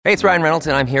Hey, it's Ryan Reynolds,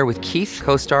 and I'm here with Keith,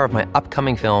 co-star of my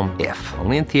upcoming film, If,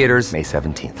 only in theaters May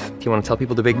 17th. Do you want to tell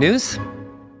people the big news?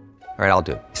 All right, I'll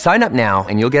do it. Sign up now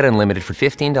and you'll get unlimited for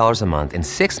 $15 a month and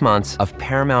 6 months of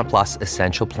Paramount Plus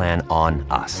Essential Plan on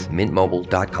us.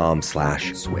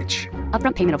 MintMobile.com/switch.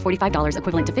 Upfront payment of $45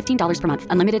 equivalent to $15 per month.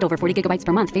 Unlimited over 40 gigabytes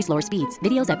per month. Face lower speeds.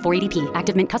 Videos at 480p.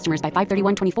 Active Mint customers by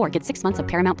 531.24 get 6 months of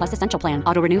Paramount Plus Essential Plan.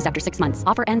 Auto renews after 6 months.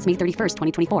 Offer ends May 31st,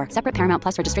 2024. Separate Paramount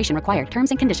Plus registration required. Terms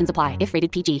and conditions apply if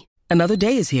rated PG. Another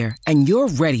day is here, and you're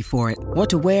ready for it. What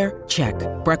to wear? Check.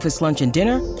 Breakfast, lunch, and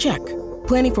dinner? Check.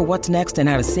 Planning for what's next and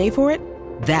how to save for it?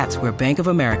 That's where Bank of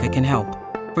America can help.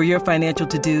 For your financial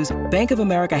to-dos, Bank of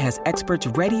America has experts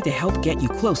ready to help get you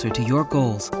closer to your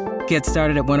goals. Get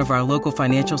started at one of our local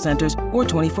financial centers or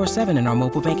 24/7 in our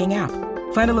mobile banking app.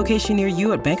 Find a location near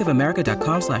you at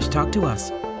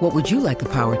bankofamerica.com/talktous. What would you like the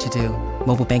power to do?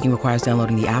 Mobile banking requires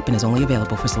downloading the app and is only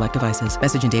available for select devices.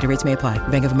 Message and data rates may apply.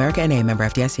 Bank of America NA, member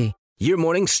FDIC. Your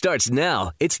morning starts now.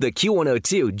 It's the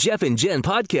Q102 Jeff and Jen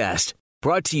podcast.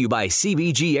 Brought to you by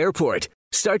CBG Airport.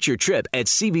 Start your trip at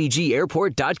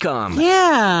CBGAirport.com.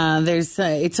 Yeah,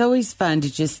 it's always fun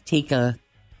to just take a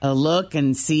look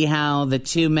and see how the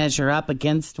two measure up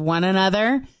against one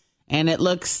another. And it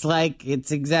looks like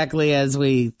it's exactly as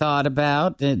we thought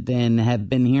about it and have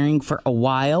been hearing for a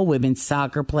while. Women's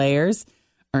soccer players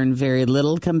earn very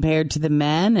little compared to the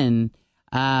men. And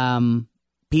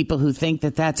people who think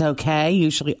that that's okay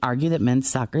usually argue that men's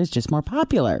soccer is just more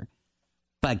popular.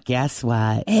 But guess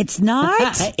what? It's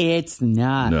not? It's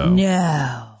not.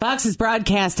 No. Fox's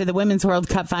broadcast of the Women's World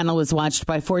Cup final was watched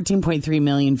by 14.3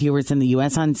 million viewers in the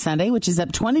U.S. on Sunday, which is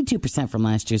up 22% from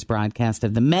last year's broadcast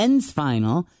of the men's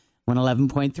final, when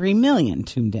 11.3 million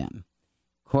tuned in.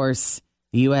 Of course,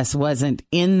 the U.S. wasn't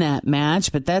in that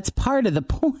match, but that's part of the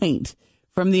point.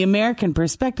 From the American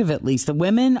perspective, at least, the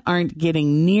women aren't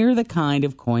getting near the kind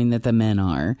of coin that the men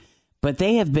are, but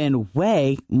they have been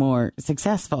way more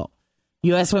successful.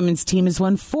 U.S. women's team has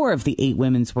won 4 of the 8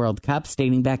 Women's World Cups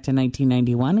dating back to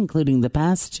 1991, including the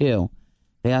past 2.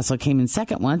 They also came in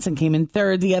second once and came in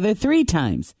third the other 3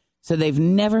 times, so they've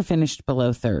never finished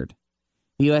below third.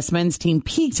 The U.S. men's team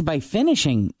peaked by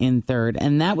finishing in third,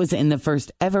 and that was in the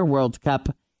first ever World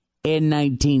Cup in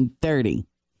 1930.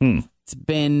 It's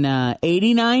been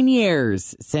 89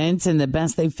 years since, and the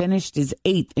best they finished is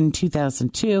 8th in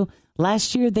 2002.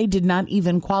 Last year, they did not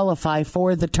even qualify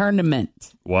for the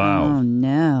tournament. Wow. Oh,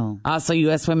 no. Also,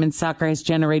 U.S. women's soccer has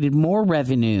generated more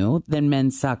revenue than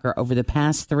men's soccer over the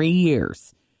past 3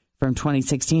 years. From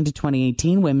 2016 to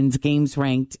 2018, women's games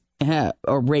raked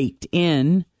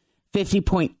in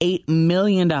 $50.8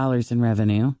 million in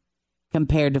revenue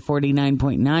compared to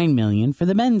 $49.9 million for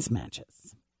the men's matches.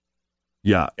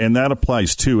 Yeah, and that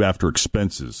applies, too, after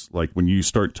expenses. Like when you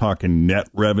start talking net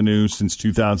revenue since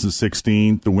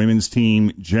 2016, the women's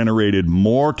team generated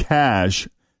more cash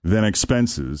than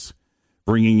expenses,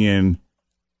 bringing in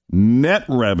net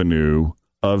revenue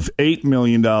of $8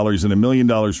 million and $1 million,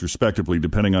 respectively,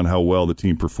 depending on how well the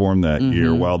team performed that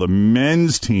year, while the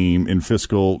men's team in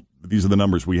fiscal, these are the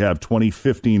numbers we have,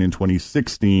 2015 and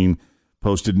 2016,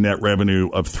 posted net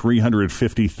revenue of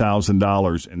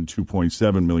 $350,000 and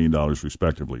 $2.7 million,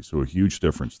 respectively. So a huge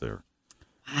difference there.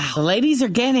 Wow. The ladies are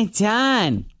getting it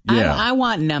done. Yeah. I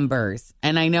want numbers,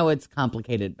 and I know it's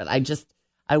complicated, but I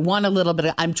want a little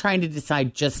bit. I'm trying to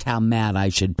decide just how mad I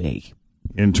should be.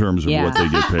 In terms of what they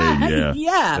get paid,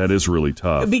 Yeah. That is really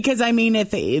tough. Because, I mean,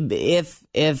 if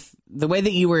the way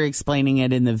that you were explaining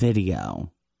it in the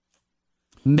video,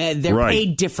 they're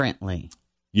paid differently.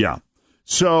 Yeah.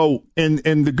 So,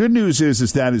 and the good news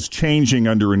is that is changing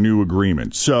under a new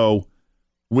agreement. So,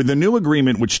 with the new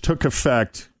agreement, which took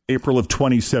effect April of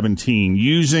 2017,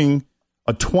 using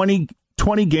a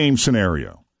 20-game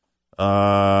scenario,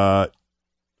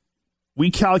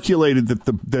 we calculated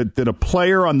that a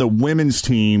player on the women's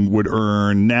team would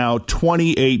earn now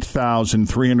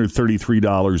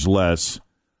 $28,333 less,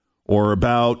 or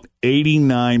about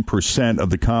 89% of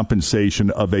the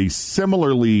compensation of a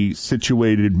similarly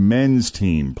situated men's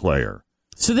team player.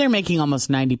 So they're making almost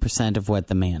 90% of what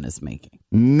the man is making.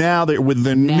 Now that with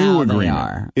the new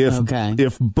agreement, they are.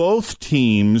 If both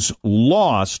teams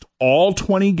lost all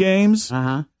 20 games,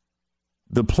 the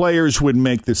players would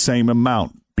make the same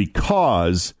amount,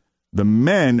 because the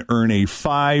men earn a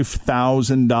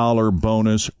 $5,000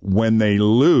 bonus when they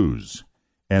lose,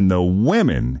 and the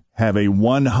women have a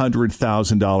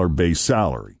 $100,000 base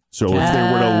salary. So if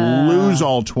they were to lose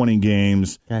all 20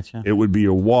 games, it would be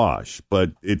a wash.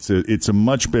 But it's a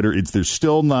much better. They're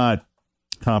still not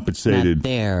compensated. Not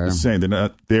there. The same. They're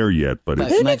not there yet, but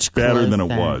it's much better than it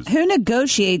was. Who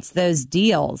negotiates those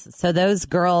deals? So those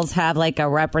girls have like a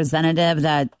representative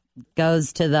that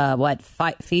goes to the,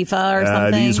 FIFA or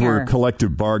something? These were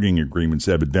collective bargaining agreements,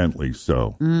 evidently,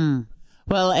 so.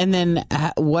 Well, and then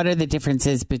what are the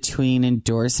differences between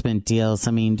endorsement deals?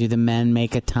 I mean, do the men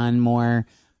make a ton more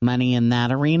money in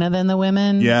that arena than the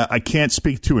women? Yeah, I can't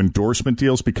speak to endorsement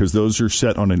deals because those are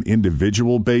set on an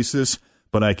individual basis.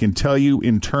 But I can tell you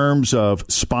in terms of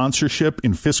sponsorship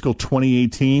in fiscal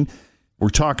 2018, we're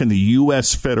talking the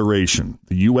U.S. Federation,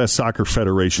 the U.S. Soccer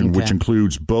Federation, which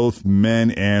includes both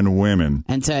men and women.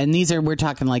 And these are, we're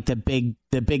talking like the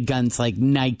big guns, like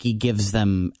Nike gives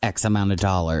them X amount of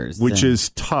dollars. Which is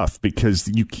tough because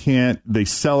they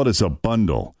sell it as a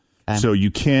bundle. So you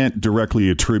can't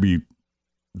directly attribute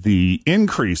the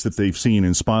increase that they've seen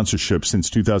in sponsorship since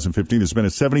 2015. There's been a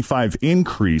 75%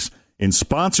 increase in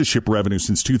sponsorship revenue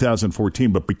since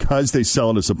 2014, but because they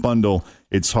sell it as a bundle,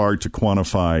 it's hard to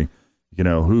quantify,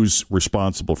 who's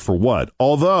responsible for what.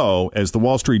 Although, as the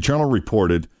Wall Street Journal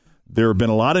reported, there have been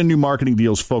a lot of new marketing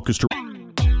deals focused.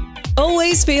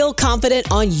 Always feel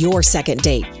confident on your second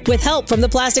date. With help from the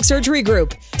Plastic Surgery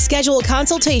Group. Schedule a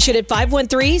consultation at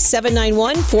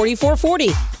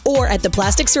 513-791-4440 or at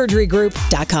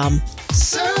theplasticsurgerygroup.com.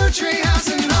 Surgery has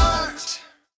an art.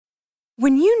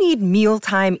 When you need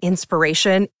mealtime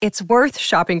inspiration, it's worth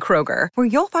shopping Kroger, where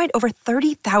you'll find over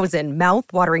 30,000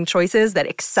 mouth-watering choices that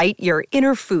excite your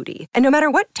inner foodie. And no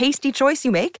matter what tasty choice you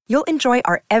make, you'll enjoy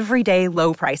our everyday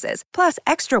low prices, plus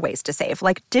extra ways to save,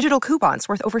 like digital coupons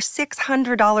worth over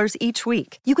 $600 each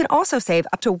week. You can also save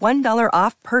up to $1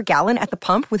 off per gallon at the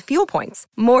pump with fuel points.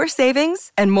 More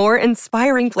savings and more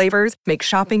inspiring flavors make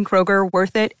shopping Kroger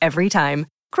worth it every time.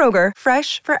 Kroger,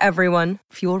 fresh for everyone.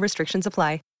 Fuel restrictions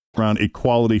apply. Around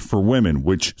equality for women,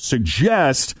 which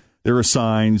suggests there are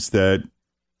signs that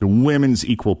the women's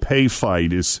equal pay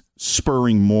fight is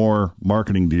spurring more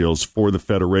marketing deals for the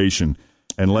Federation.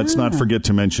 And let's not forget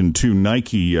to mention, too,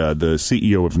 Nike, the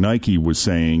CEO of Nike was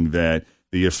saying that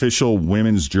the official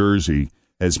women's jersey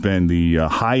has been the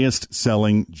highest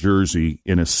selling jersey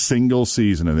in a single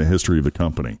season in the history of the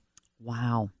company.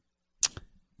 Wow.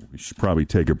 We should probably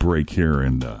take a break here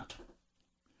and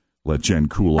let Jen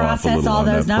cool off a little all on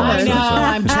those that numbers. I know.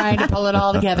 process. I'm trying to pull it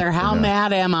all together. How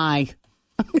mad am I?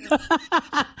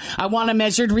 I want a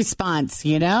measured response,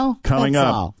 Coming That's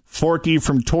up, all. Forky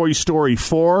from Toy Story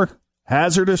 4,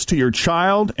 hazardous to your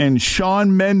child, and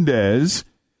Shawn Mendes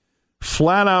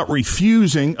flat out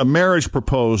refusing a marriage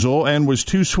proposal and was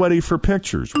too sweaty for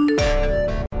pictures.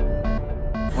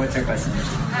 What's your question?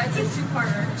 It's a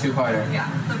two-parter. Two-parter. Yeah.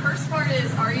 The first part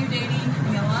is, are you dating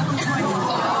Camila? Oh my God.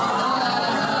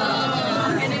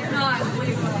 And if not, will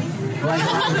you go out?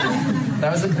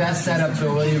 That was the best setup to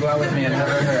a will you go out with me I've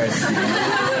ever heard.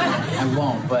 I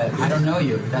won't, but I don't know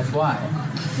you. That's why.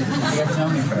 You got to know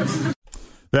me first.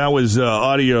 That was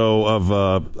audio of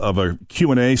a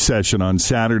Q&A session on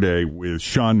Saturday with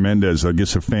Shawn Mendes. I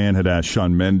guess a fan had asked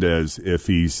Shawn Mendes if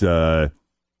he's dating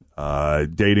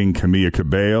Camila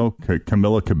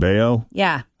Cabello.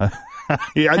 Yeah.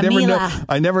 Yeah,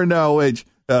 I never know. It's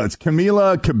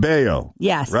Camila Cabello.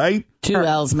 Yes. Right? Two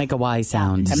L's make a Y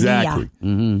sound. Exactly.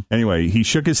 Mm-hmm. Anyway, he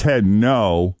shook his head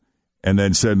no and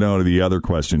then said no to the other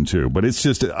question, too. But it's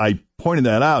just, I pointed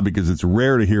that out because it's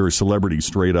rare to hear a celebrity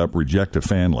straight up reject a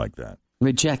fan like that.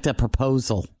 Reject a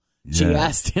proposal. Yeah. She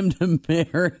asked him to marry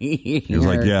her. He was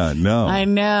like, yeah, no. I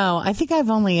know. I think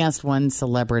I've only asked one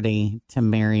celebrity to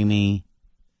marry me.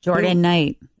 Jordan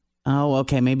Knight. Oh,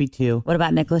 okay. Maybe two. What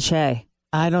about Nick Lachey?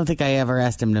 I don't think I ever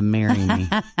asked him to marry me.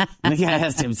 I think I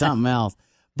asked him something else.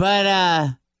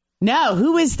 But no,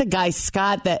 who is the guy,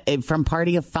 Scott, that from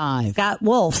Party of Five? Scott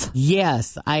Wolf.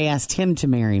 Yes, I asked him to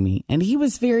marry me, and he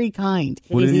was very kind.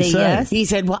 What did he say? Yes? He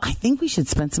said, well, I think we should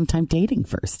spend some time dating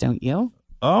first, don't you?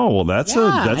 Oh, well, that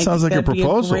sounds like a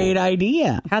proposal. Great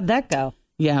idea. How'd that go?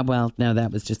 Yeah, well, no,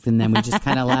 that was just, and then we just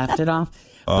kind of laughed it off.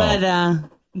 Oh. But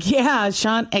yeah,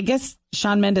 I guess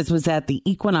Shawn Mendes was at the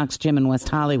Equinox Gym in West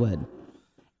Hollywood,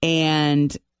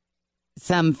 and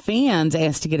some fans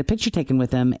asked to get a picture taken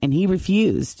with him, and he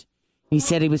refused. He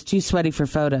said he was too sweaty for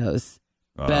photos,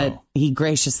 but he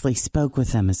graciously spoke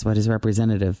with them, is what his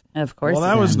representative. Of course. Well,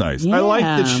 that was nice. Yeah. I like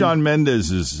that Shawn Mendes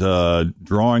is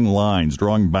drawing lines,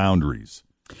 drawing boundaries.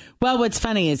 Well, what's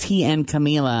funny is he and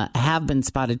Camila have been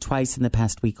spotted twice in the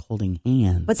past week holding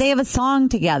hands. But they have a song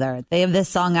together. They have this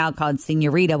song out called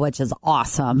Senorita, which is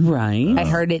awesome. Right. I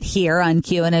heard it here on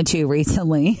Q102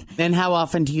 recently. And how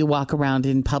often do you walk around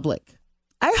in public?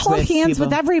 I hold With hands people.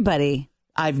 with everybody.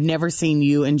 I've never seen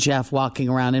you and Jeff walking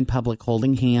around in public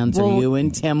holding hands, or you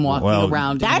and Tim walking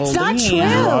around. That's not hands. true.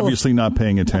 You're obviously not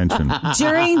paying attention.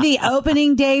 During the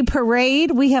opening day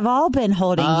parade, we have all been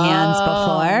holding hands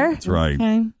before. That's right.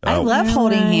 Okay. I love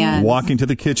holding hands. Walking to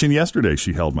the kitchen yesterday,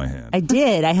 she held my hand. I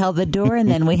did. I held the door, and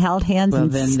then we held hands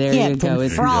and then there you skipped go.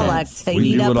 and frolicked to We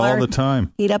heat do up it all our the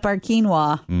time. heat up our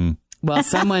quinoa. Well,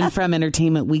 someone from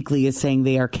Entertainment Weekly is saying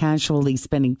they are casually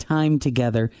spending time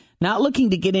together, not looking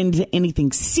to get into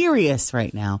anything serious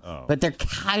right now, but they're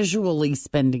casually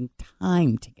spending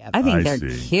time together. I think they're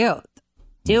cute.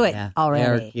 Do it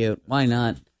already. They're cute. Why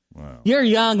not? Wow. You're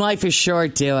young. Life is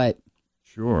short. Do it.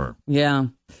 Sure. Yeah.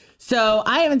 So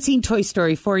I haven't seen Toy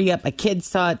Story 4 yet. My kids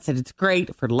saw it, said it's great.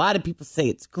 I've heard a lot of people say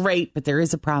it's great, but there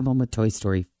is a problem with Toy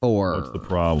Story 4. What's the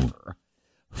problem?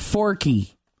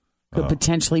 Forky could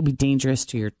potentially be dangerous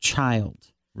to your child.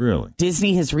 Really?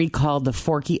 Disney has recalled the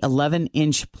Forky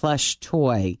 11-inch plush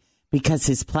toy because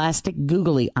his plastic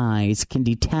googly eyes can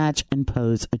detach and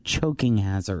pose a choking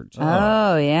hazard.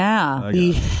 Oh, yeah.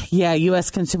 U.S.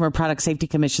 Consumer Product Safety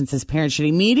Commission says parents should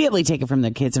immediately take it from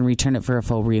their kids and return it for a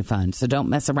full refund. So don't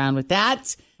mess around with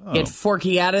that. Get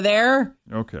Forky out of there.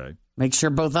 Okay. Make sure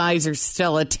both eyes are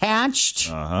still attached.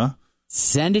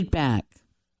 Send it back.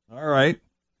 All right.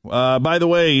 By the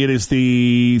way, it is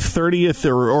the 30th,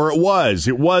 or it was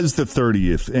the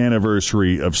 30th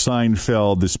anniversary of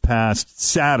Seinfeld this past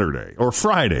Saturday, or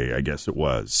Friday, I guess it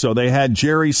was. So they had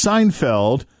Jerry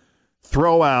Seinfeld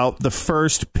throw out the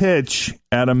first pitch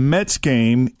at a Mets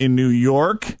game in New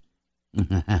York.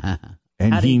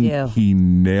 And How'd he do? He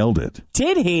nailed it.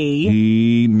 Did he?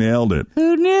 He nailed it.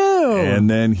 Who knew? And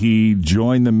then he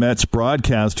joined the Mets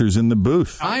broadcasters in the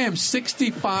booth. I am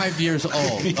 65 years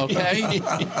old, okay?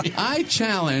 I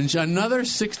challenge another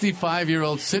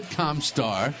 65-year-old sitcom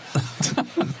star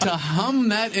to hum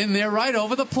that in there right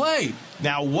over the plate.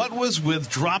 Now, what was with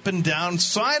dropping down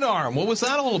sidearm? What was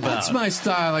that all about? That's my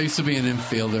style. I used to be an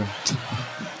infielder.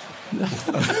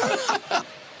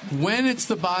 When it's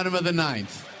the bottom of the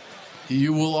ninth,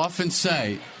 you will often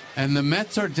say, and the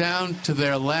Mets are down to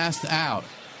their last out.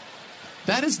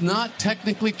 That is not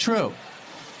technically true,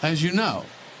 as you know.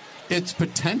 It's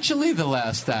potentially the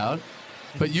last out,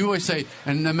 but you always say,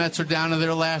 and the Mets are down to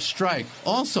their last strike.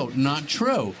 Also not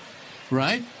true,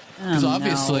 right? Because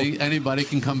obviously anybody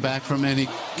can come back from any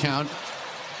count.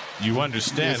 You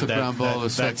understand that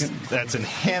that's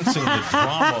enhancing the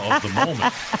drama of the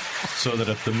moment, so that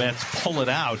if the Mets pull it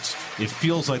out, it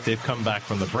feels like they've come back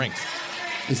from the brink.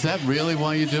 Is that really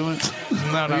why you do it?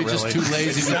 No, not really. You're just too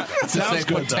lazy to say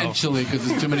good, potentially because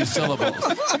there's too many syllables.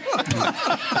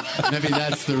 Maybe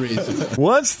that's the reason.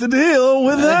 What's the deal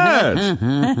with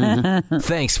that?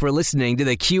 Thanks for listening to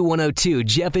the Q102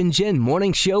 Jeff and Jen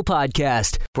Morning Show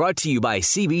podcast, brought to you by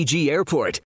CBG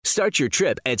Airport. Start your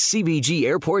trip at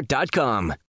CBGAirport.com.